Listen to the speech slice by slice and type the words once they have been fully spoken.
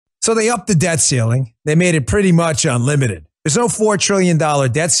So they upped the debt ceiling. They made it pretty much unlimited. There's no $4 trillion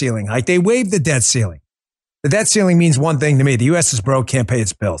debt ceiling hike. They waived the debt ceiling. The debt ceiling means one thing to me. The U.S. is broke, can't pay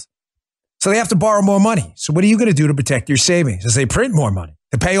its bills. So they have to borrow more money. So what are you going to do to protect your savings as they print more money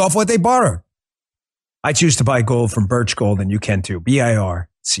to pay off what they borrowed? I choose to buy gold from Birch Gold, and you can too.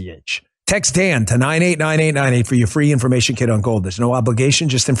 BIRCH. Text Dan to 989898 for your free information kit on gold. There's no obligation,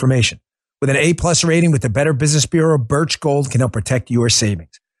 just information. With an A-plus rating with the Better Business Bureau, Birch Gold can help protect your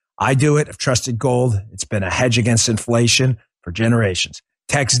savings. I do it. I've trusted gold. It's been a hedge against inflation for generations.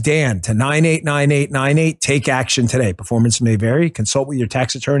 Text Dan to 989898. Take action today. Performance may vary. Consult with your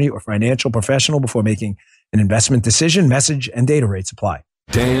tax attorney or financial professional before making an investment decision. Message and data rates apply.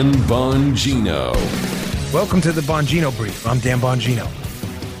 Dan Bongino. Welcome to the Bongino Brief. I'm Dan Bongino.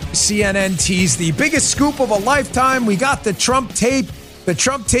 CNN teased the biggest scoop of a lifetime. We got the Trump tape. The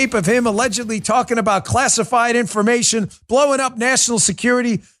Trump tape of him allegedly talking about classified information, blowing up national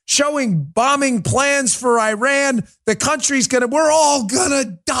security, showing bombing plans for Iran. The country's we're all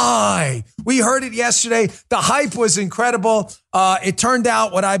gonna die. We heard it yesterday. The hype was incredible. It turned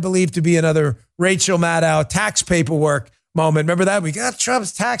out what I believe to be another Rachel Maddow tax paperwork moment. Remember that? We got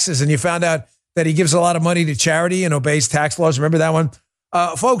Trump's taxes, and you found out that he gives a lot of money to charity and obeys tax laws. Remember that one?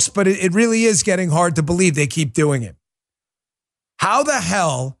 Folks, but it really is getting hard to believe they keep doing it. How the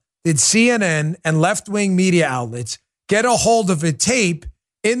hell did CNN and left-wing media outlets get a hold of a tape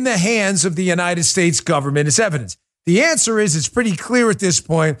in the hands of the United States government as evidence? The answer is it's pretty clear at this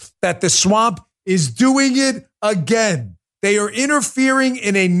point that the swamp is doing it again. They are interfering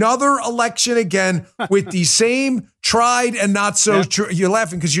in another election again with the same tried and not so true. You're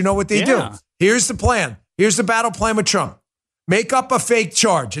laughing because you know what they do. Here's the plan. Here's the battle plan with Trump. Make up a fake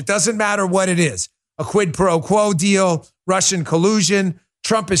charge. It doesn't matter what it is. A quid pro quo deal, Russian collusion,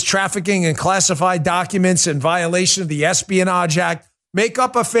 Trump is trafficking in classified documents in violation of the Espionage Act. Make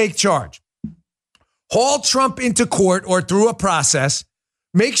up a fake charge. Haul Trump into court or through a process.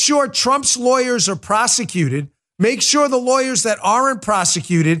 Make sure Trump's lawyers are prosecuted. Make sure the lawyers that aren't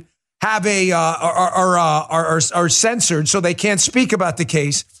prosecuted have are censored so they can't speak about the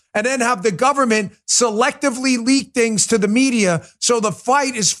case. And then have the government selectively leak things to the media so the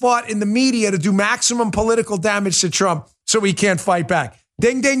fight is fought in the media to do maximum political damage to Trump so he can't fight back.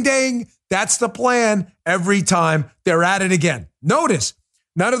 Ding, ding, ding. That's the plan every time. They're at it again. Notice,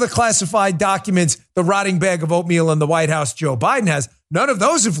 none of the classified documents, the rotting bag of oatmeal in the White House Joe Biden has, none of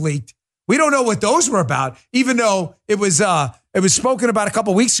those have leaked. We don't know what those were about, even though it was spoken about a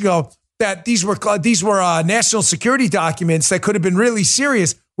couple of weeks ago that these were national security documents that could have been really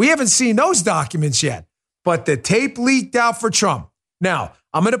serious. We haven't seen those documents yet, but the tape leaked out for Trump. Now,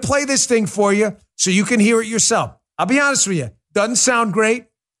 I'm going to play this thing for you so you can hear it yourself. I'll be honest with you. Doesn't sound great,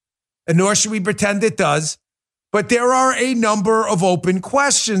 and nor should we pretend it does, but there are a number of open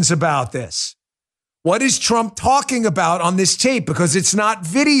questions about this. What is Trump talking about on this tape? Because it's not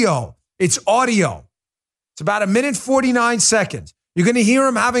video, it's audio. It's about 1:49. You're going to hear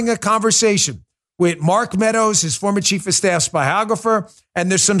him having a conversation with Mark Meadows, his former chief of staff's biographer, and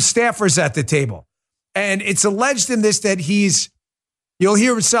there's some staffers at the table. And it's alleged in this that you'll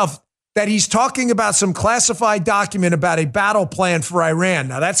hear himself, that he's talking about some classified document about a battle plan for Iran.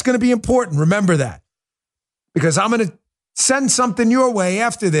 Now, that's going to be important. Remember that. Because I'm going to send something your way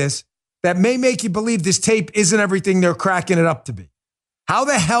after this that may make you believe this tape isn't everything they're cracking it up to be. How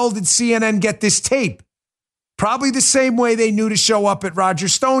the hell did CNN get this tape? Probably the same way they knew to show up at Roger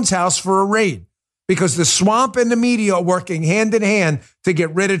Stone's house for a raid. Because the swamp and the media are working hand in hand to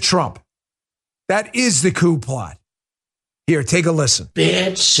get rid of Trump. That is the coup plot. Here, take a listen.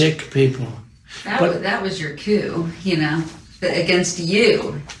 Bad, sick people. That was your coup, against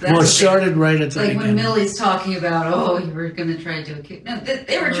you. It started right at the beginning. Like when Milley's talking about, you were going to try to do a coup. No,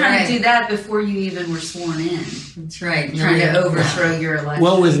 they were trying to do that before you even were sworn in. That's right. Trying to overthrow your election.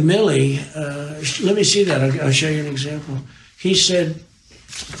 Well, with Milley, let me see that. I'll show you an example. He said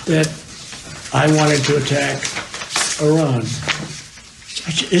that I wanted to attack Iran.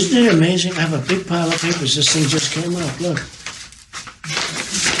 Isn't it amazing? I have a big pile of papers. This thing just came up. Look.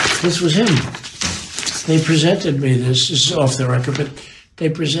 This was him. They presented me this. This is off the record, but they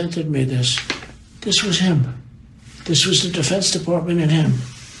presented me this. This was him. This was the Defense Department and him.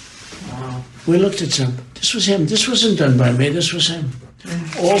 Wow. We looked at some. This was him. This wasn't done by me. This was him.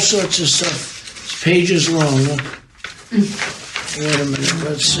 All sorts of stuff. It's pages long. Look. Wait a minute.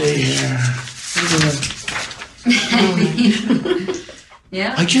 Let's see here.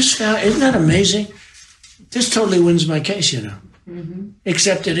 Yeah. I just found, isn't that amazing? This totally wins my case, Mm-hmm.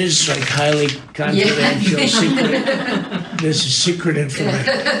 Except it is like highly confidential, secret. This is secret information.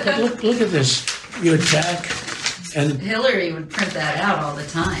 But look at this. You attack And Hillary would print that out all the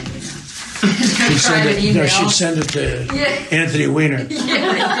time, you know. she'd send it to Anthony Weiner,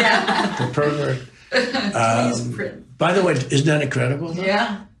 Yeah. the pervert. Please print. By the way, isn't that incredible? Though?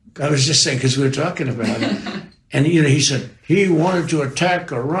 Yeah. I was just saying, because we were talking about it. And, he said he wanted to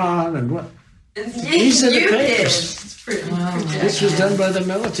attack Iran and what? These are the papers. This was done by the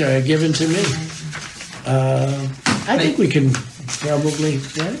military, given to me. I think we can probably,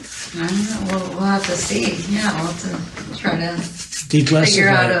 right? I don't know. We'll have to see. Yeah, we'll have to try to declassify. Figure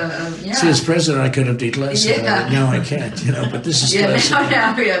out See, as president, I could have declassified it. Now I can't, but this is classified.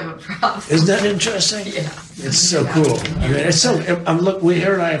 Now we have a problem. Isn't that interesting? Yeah. It's so cool. I mean, it's so, look,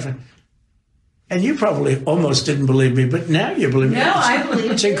 here I have, and you probably almost didn't believe me, but now you believe me. No, I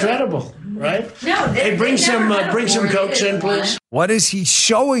believe it's incredible, right? No, hey, bring some Cokes in, please. What is he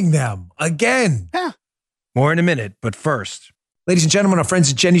showing them again? Huh. More in a minute, but first. Ladies and gentlemen, our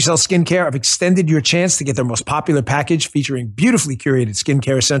friends at Genucel Skincare have extended your chance to get their most popular package featuring beautifully curated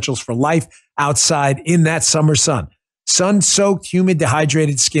skincare essentials for life outside in that summer sun. Sun-soaked, humid,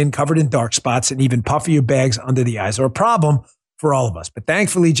 dehydrated skin covered in dark spots and even puffier bags under the eyes are a problem for all of us. But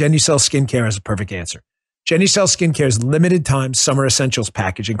thankfully, Genucel Skincare has a perfect answer. Genucel Skincare's limited time summer essentials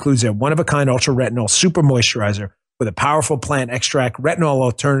package includes a one-of-a-kind ultra retinol super moisturizer with a powerful plant extract retinol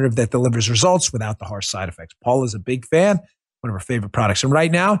alternative that delivers results without the harsh side effects. Paul is a big fan. One of our favorite products. And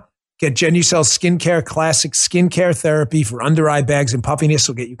right now, get Genucel Skincare Classic Skincare Therapy for under eye bags and puffiness.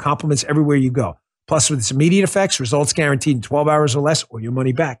 Will get you compliments everywhere you go. Plus, with its immediate effects, results guaranteed in 12 hours or less, or your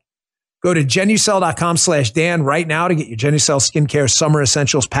money back. Go to Genucel.com/Dan right now to get your Genucel Skincare Summer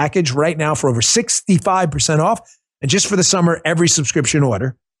Essentials package right now for over 65% off. And just for the summer, every subscription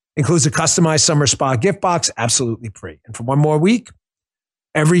order includes a customized summer spa gift box, absolutely free. And for one more week,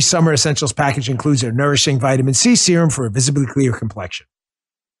 every Summer Essentials package includes a nourishing vitamin C serum for a visibly clear complexion.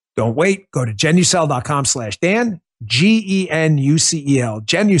 Don't wait. Go to Genucel.com/Dan, GENUCEL,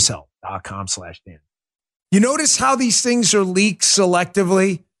 Genucel.com/Dan. You notice how these things are leaked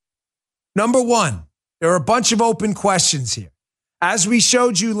selectively? Number one, there are a bunch of open questions here. As we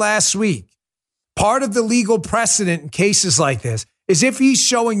showed you last week, part of the legal precedent in cases like this is if he's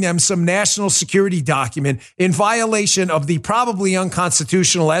showing them some national security document in violation of the probably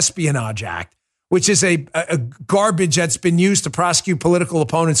unconstitutional Espionage Act, which is a garbage that's been used to prosecute political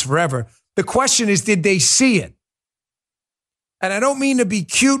opponents forever. The question is, did they see it? And I don't mean to be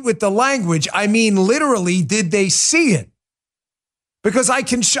cute with the language. I mean, literally, did they see it? Because I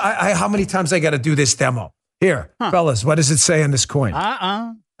can how many times I got to do this demo? Here, fellas, what does it say on this coin?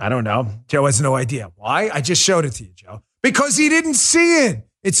 I don't know. Joe has no idea. Why? I just showed it to you, Joe. Because he didn't see it.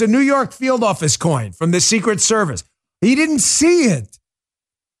 It's a New York field office coin from the Secret Service. He didn't see it.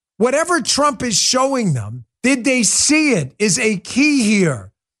 Whatever Trump is showing them, did they see it, is a key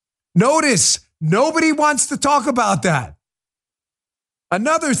here. Notice, nobody wants to talk about that.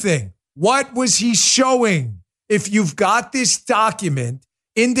 Another thing, what was he showing? If you've got this document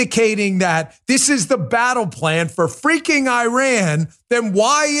indicating that this is the battle plan for freaking Iran, then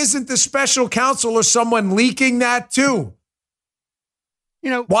why isn't the special counsel or someone leaking that too?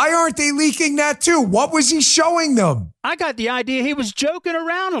 Why aren't they leaking that too? What was he showing them? I got the idea he was joking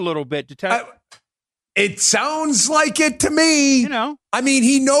around a little bit to tell. It sounds like it to me. I mean,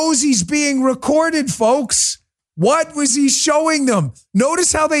 he knows he's being recorded, folks. What was he showing them?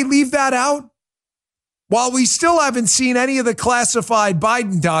 Notice how they leave that out? While we still haven't seen any of the classified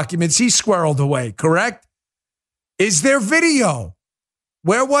Biden documents, he squirreled away, correct? Is there video?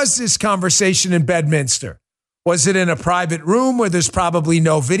 Where was this conversation in Bedminster? Was it in a private room where there's probably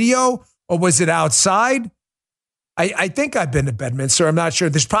no video? Or was it outside? I think I've been to Bedminster. I'm not sure.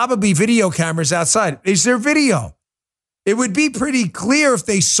 There's probably video cameras outside. Is there video? It would be pretty clear if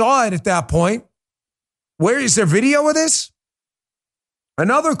they saw it at that point. Where is there video of this?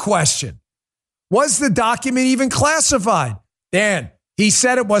 Another question. Was the document even classified? Dan, he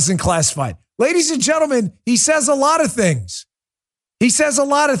said it wasn't classified. Ladies and gentlemen, he says a lot of things.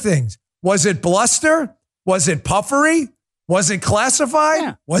 Was it bluster? Was it puffery? Was it classified?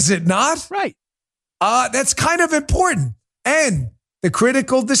 Yeah. Was it not? Right. That's kind of important. And the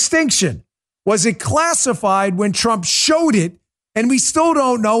critical distinction. Was it classified when Trump showed it and we still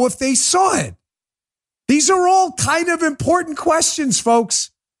don't know if they saw it? These are all kind of important questions,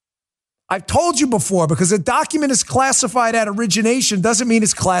 folks. I've told you before, because a document is classified at origination doesn't mean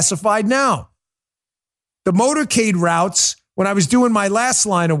it's classified now. The motorcade routes, when I was doing my last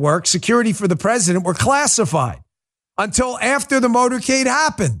line of work, security for the president, were classified until after the motorcade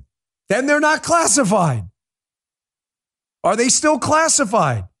happened. Then they're not classified. Are they still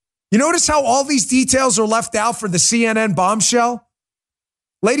classified? You notice how all these details are left out for the CNN bombshell?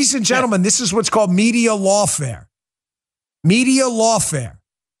 Ladies and gentlemen, this is what's called media lawfare. Media lawfare.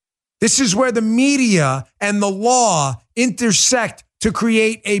 This is where the media and the law intersect to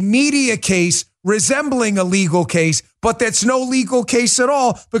create a media case resembling a legal case, but that's no legal case at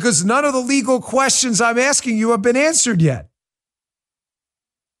all because none of the legal questions I'm asking you have been answered yet.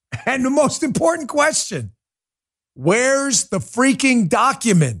 And the most important question, where's the freaking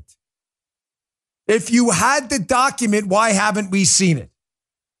document? If you had the document, why haven't we seen it?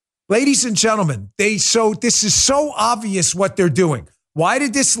 Ladies and gentlemen, this is so obvious what they're doing. Why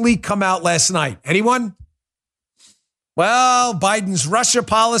did this leak come out last night? Anyone? Well, Biden's Russia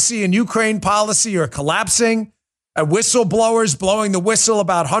policy and Ukraine policy are collapsing. Whistleblowers blowing the whistle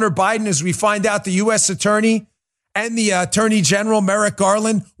about Hunter Biden as we find out the U.S. attorney and the Attorney General, Merrick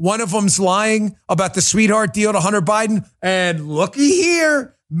Garland, one of them's lying about the sweetheart deal to Hunter Biden. And looky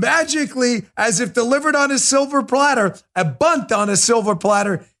here, magically, as if delivered on a silver platter, a bunt on a silver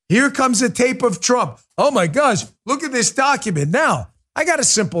platter, here comes a tape of Trump. Oh my gosh, look at this document. Now, I got a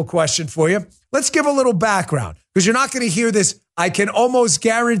simple question for you. Let's give a little background because you're not going to hear this, I can almost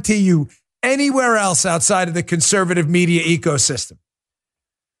guarantee you, anywhere else outside of the conservative media ecosystem.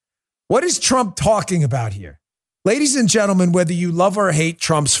 What is Trump talking about here? Ladies and gentlemen, whether you love or hate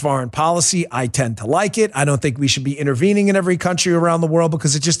Trump's foreign policy, I tend to like it. I don't think we should be intervening in every country around the world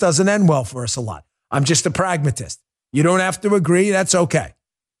because it just doesn't end well for us a lot. I'm just a pragmatist. You don't have to agree. That's okay.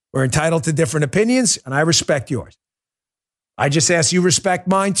 We're entitled to different opinions, and I respect yours. I just ask you respect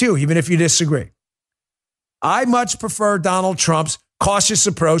mine too, even if you disagree. I much prefer Donald Trump's cautious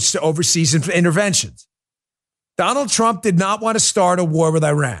approach to overseas interventions. Donald Trump did not want to start a war with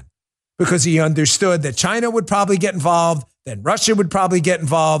Iran because he understood that China would probably get involved, then Russia would probably get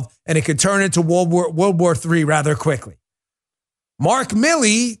involved, and it could turn into World War III rather quickly. Mark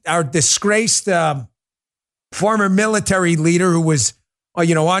Milley, our disgraced former military leader who was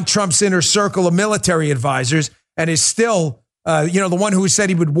on Trump's inner circle of military advisors and is still, the one who said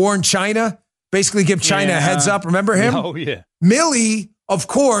he would warn China, basically give China a heads up. Remember him? Oh, yeah. Milley, of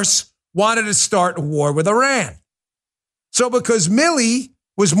course, wanted to start a war with Iran. So because Milley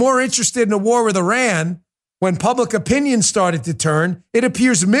was more interested in a war with Iran, when public opinion started to turn, it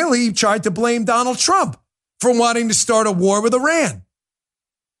appears Milley tried to blame Donald Trump for wanting to start a war with Iran.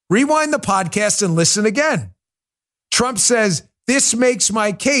 Rewind the podcast and listen again. Trump says, this makes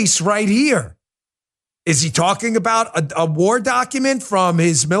my case right here. Is he talking about a war document from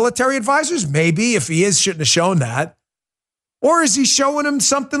his military advisors? Maybe. If he is, shouldn't have shown that. Or is he showing him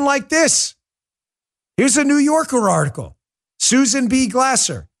something like this? Here's a New Yorker article. Susan B.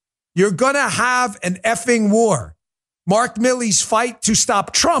 Glasser. You're going to have an effing war. Mark Milley's fight to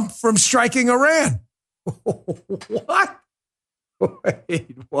stop Trump from striking Iran. What?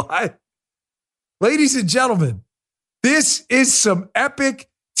 Wait, what? Ladies and gentlemen, this is some epic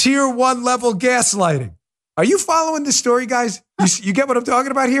tier 1 level gaslighting. Are you following this story, guys? You get what I'm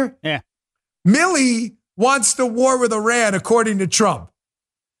talking about here? Yeah. Milley wants the war with Iran, according to Trump.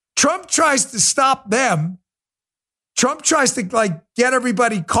 Trump tries to stop them. Trump tries to get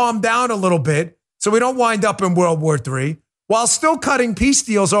everybody calmed down a little bit so we don't wind up in World War III while still cutting peace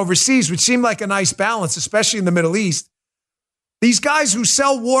deals overseas, which seemed like a nice balance, especially in the Middle East. These guys who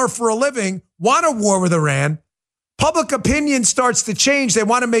sell war for a living want a war with Iran. Public opinion starts to change. They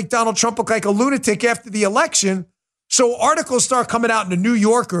want to make Donald Trump look like a lunatic after the election. So articles start coming out in the New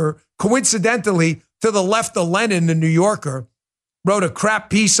Yorker. Coincidentally, to the left of Lenin, the New Yorker wrote a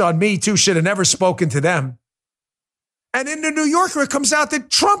crap piece on me too. Should have never spoken to them. And in the New Yorker, it comes out that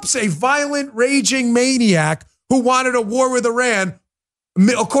Trump's a violent, raging maniac who wanted a war with Iran.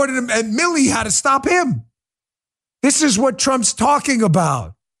 According to him, and Milley had to stop him. This is what Trump's talking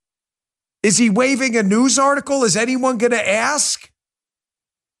about. Is he waving a news article? Is anyone going to ask?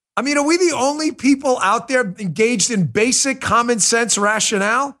 I mean, are we the only people out there engaged in basic common sense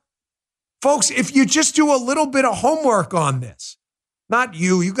rationale? Folks, if you just do a little bit of homework on this, not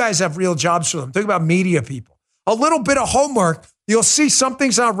you guys have real jobs for them. I'm talking about media people. A little bit of homework, you'll see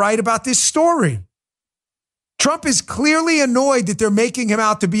something's not right about this story. Trump is clearly annoyed that they're making him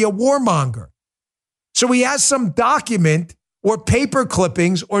out to be a warmonger. So he has some document or paper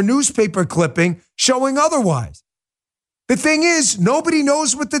clippings or newspaper clipping showing otherwise. The thing is, nobody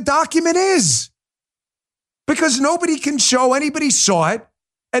knows what the document is because nobody can show anybody saw it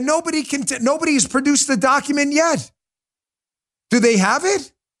and nobody has produced the document yet. Do they have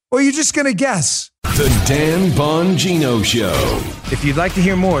it? Or are you just going to guess? The Dan Bongino Show. If you'd like to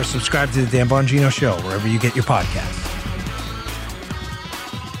hear more, subscribe to The Dan Bongino Show wherever you get your podcasts.